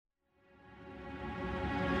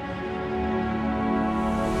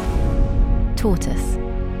Tortoise.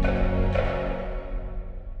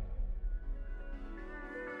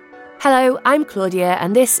 Hello, I'm Claudia,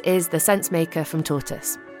 and this is The Sensemaker from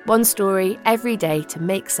Tortoise. One story every day to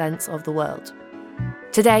make sense of the world.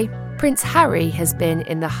 Today, Prince Harry has been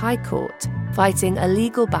in the High Court fighting a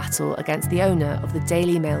legal battle against the owner of the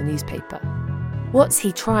Daily Mail newspaper. What's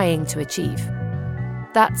he trying to achieve?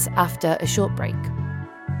 That's after a short break.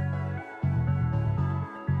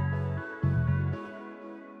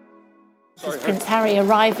 This is Prince Harry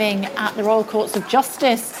arriving at the Royal Courts of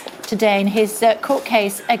Justice today in his court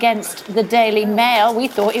case against the Daily Mail. We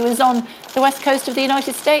thought he was on the west coast of the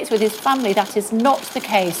United States with his family. That is not the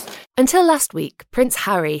case. Until last week, Prince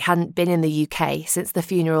Harry hadn't been in the UK since the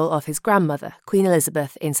funeral of his grandmother, Queen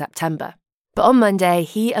Elizabeth, in September. But on Monday,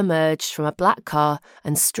 he emerged from a black car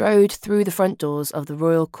and strode through the front doors of the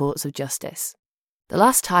Royal Courts of Justice. The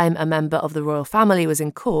last time a member of the royal family was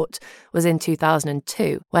in court was in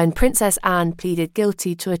 2002, when Princess Anne pleaded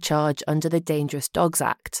guilty to a charge under the Dangerous Dogs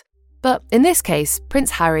Act. But in this case,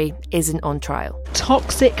 Prince Harry isn't on trial.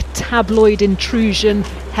 Toxic tabloid intrusion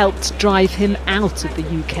helped drive him out of the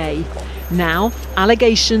UK. Now,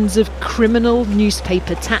 allegations of criminal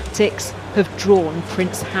newspaper tactics have drawn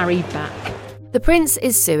Prince Harry back. The Prince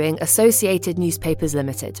is suing Associated Newspapers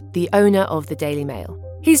Limited, the owner of the Daily Mail.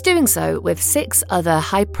 He's doing so with 6 other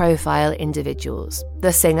high-profile individuals.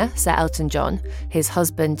 The singer, Sir Elton John, his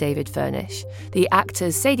husband, David Furnish, the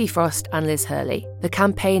actors Sadie Frost and Liz Hurley, the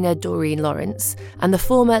campaigner Doreen Lawrence, and the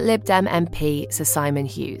former Lib Dem MP, Sir Simon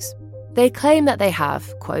Hughes. They claim that they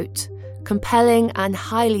have, quote, compelling and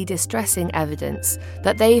highly distressing evidence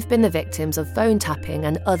that they've been the victims of phone tapping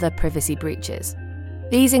and other privacy breaches.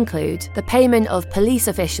 These include the payment of police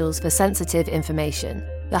officials for sensitive information,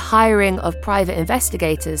 the hiring of private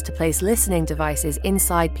investigators to place listening devices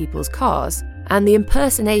inside people's cars, and the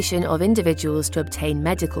impersonation of individuals to obtain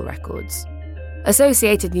medical records.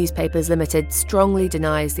 Associated Newspapers Limited strongly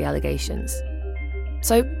denies the allegations.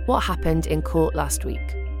 So, what happened in court last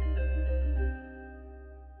week?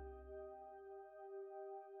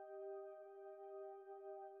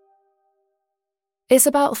 It's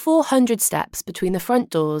about 400 steps between the front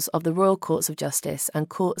doors of the Royal Courts of Justice and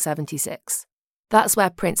Court 76. That's where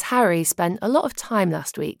Prince Harry spent a lot of time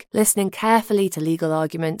last week, listening carefully to legal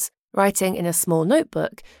arguments, writing in a small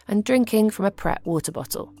notebook, and drinking from a Pret water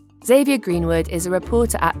bottle. Xavier Greenwood is a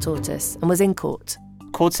reporter at Tortoise and was in court.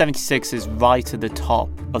 Court 76 is right at the top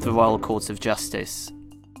of the Royal Courts of Justice.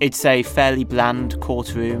 It's a fairly bland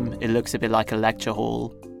courtroom. It looks a bit like a lecture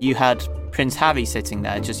hall. You had Prince Harry sitting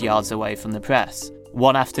there just yards away from the press.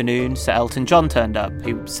 One afternoon, Sir Elton John turned up,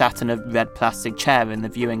 who sat in a red plastic chair in the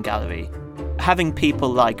viewing gallery. Having people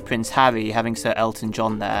like Prince Harry, having Sir Elton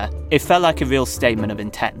John there, it felt like a real statement of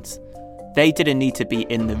intent. They didn't need to be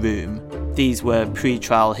in the room. These were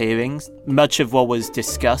pre-trial hearings. Much of what was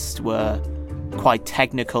discussed were quite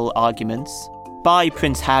technical arguments. By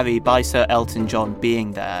Prince Harry, by Sir Elton John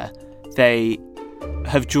being there, they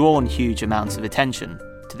have drawn huge amounts of attention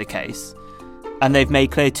to the case. And they've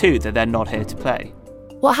made clear too that they're not here to play.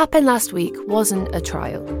 What happened last week wasn't a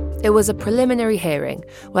trial. It was a preliminary hearing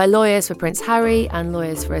where lawyers for Prince Harry and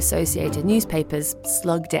lawyers for Associated Newspapers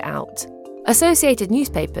slugged it out. Associated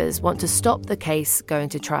Newspapers want to stop the case going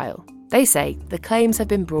to trial. They say the claims have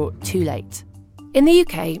been brought too late. In the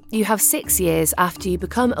UK, you have 6 years after you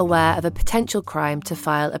become aware of a potential crime to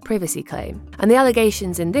file a privacy claim, and the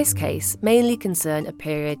allegations in this case mainly concern a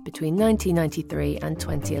period between 1993 and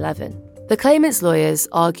 2011. The claimant's lawyers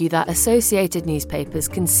argue that Associated Newspapers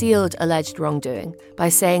concealed alleged wrongdoing by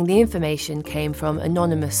saying the information came from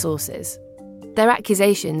anonymous sources. Their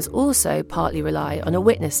accusations also partly rely on a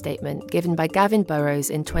witness statement given by Gavin Burrows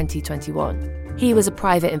in 2021. He was a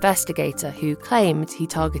private investigator who claimed he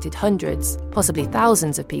targeted hundreds, possibly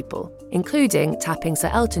thousands of people, including tapping Sir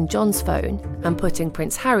Elton John's phone and putting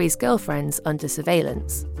Prince Harry's girlfriends under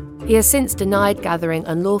surveillance. He has since denied gathering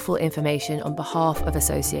unlawful information on behalf of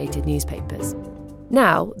Associated Newspapers.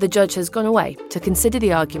 Now, the judge has gone away to consider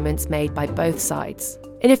the arguments made by both sides.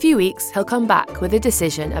 In a few weeks, he'll come back with a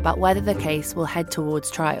decision about whether the case will head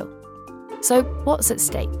towards trial. So, what's at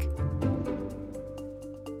stake?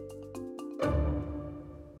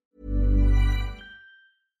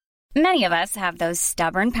 Many of us have those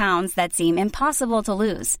stubborn pounds that seem impossible to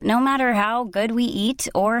lose, no matter how good we eat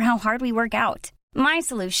or how hard we work out. My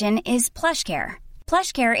solution is PlushCare.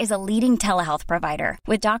 PlushCare is a leading telehealth provider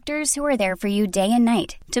with doctors who are there for you day and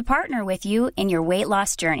night to partner with you in your weight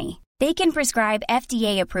loss journey. They can prescribe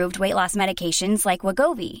FDA-approved weight loss medications like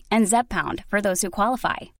Wegovy and Zepbound for those who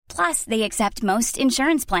qualify. Plus, they accept most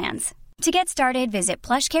insurance plans. To get started, visit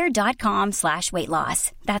plushcare.com/weight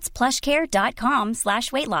loss. That's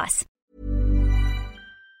plushcare.com/weight loss.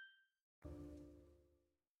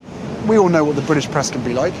 we all know what the British press can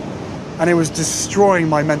be like. And it was destroying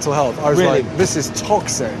my mental health. I was Really? like, this is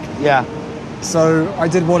toxic. Yeah. So I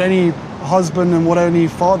did what any husband and what any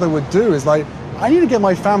father would do, is like, I need to get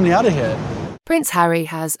my family out of here. Prince Harry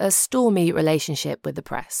has a stormy relationship with the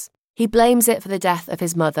press. He blames it for the death of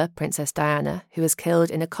his mother, Princess Diana, who was killed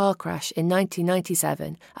in a car crash in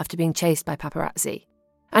 1997 after being chased by paparazzi.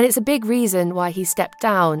 And it's a big reason why he stepped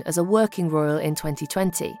down as a working royal in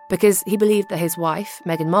 2020, because he believed that his wife,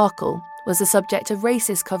 Meghan Markle, was the subject of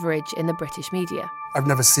racist coverage in the British media. I've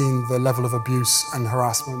never seen the level of abuse and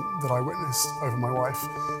harassment that I witnessed over my wife.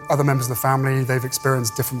 Other members of the family, they've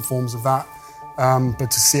experienced different forms of that. But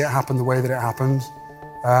to see it happen the way that it happened,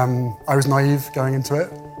 I was naive going into it.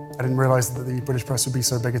 I didn't realise that the British press would be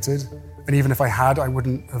so bigoted. And even if I had, I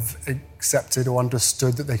wouldn't have accepted or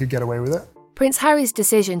understood that they could get away with it. Prince Harry's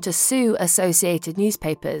decision to sue Associated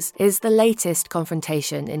Newspapers is the latest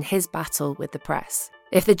confrontation in his battle with the press.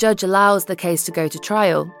 If the judge allows the case to go to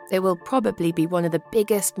trial, it will probably be one of the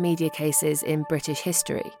biggest media cases in British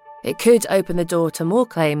history. It could open the door to more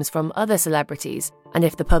claims from other celebrities, and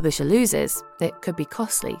if the publisher loses, it could be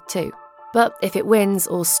costly too. But if it wins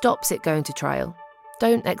or stops it going to trial,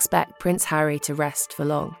 don't expect Prince Harry to rest for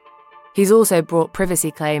long. He's also brought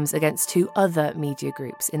privacy claims against 2 other media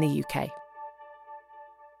groups in the UK.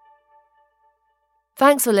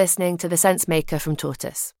 Thanks for listening to The Sense Maker from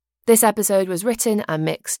Tortoise. This episode was written and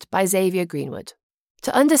mixed by Xavier Greenwood.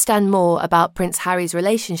 To understand more about Prince Harry's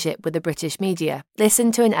relationship with the British media,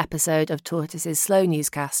 listen to an episode of Tortoise's slow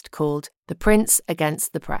newscast called The Prince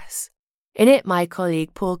Against the Press. In it, my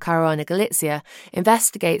colleague Paul Caruana Galizia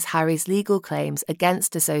investigates Harry's legal claims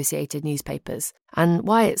against Associated Newspapers and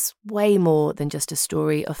why it's way more than just a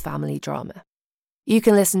story of family drama. You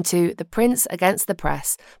can listen to The Prince Against the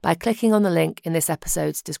Press by clicking on the link in this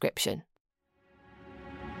episode's description.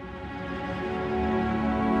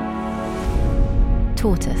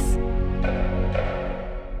 Tortoise.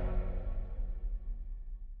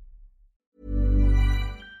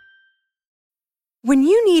 When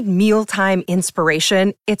you need mealtime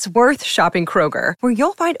inspiration, it's worth shopping Kroger, where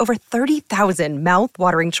you'll find over 30,000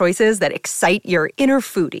 mouth-watering choices that excite your inner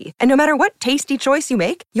foodie. And no matter what tasty choice you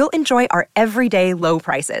make, you'll enjoy our everyday low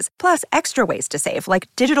prices, plus extra ways to save, like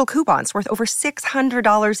digital coupons worth over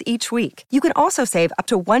 $600 each week. You can also save up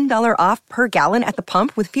to $1 off per gallon at the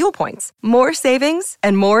pump with fuel points. More savings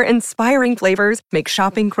and more inspiring flavors make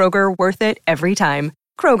shopping Kroger worth it every time.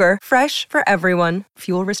 Kroger, fresh for everyone.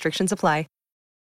 Fuel restrictions apply.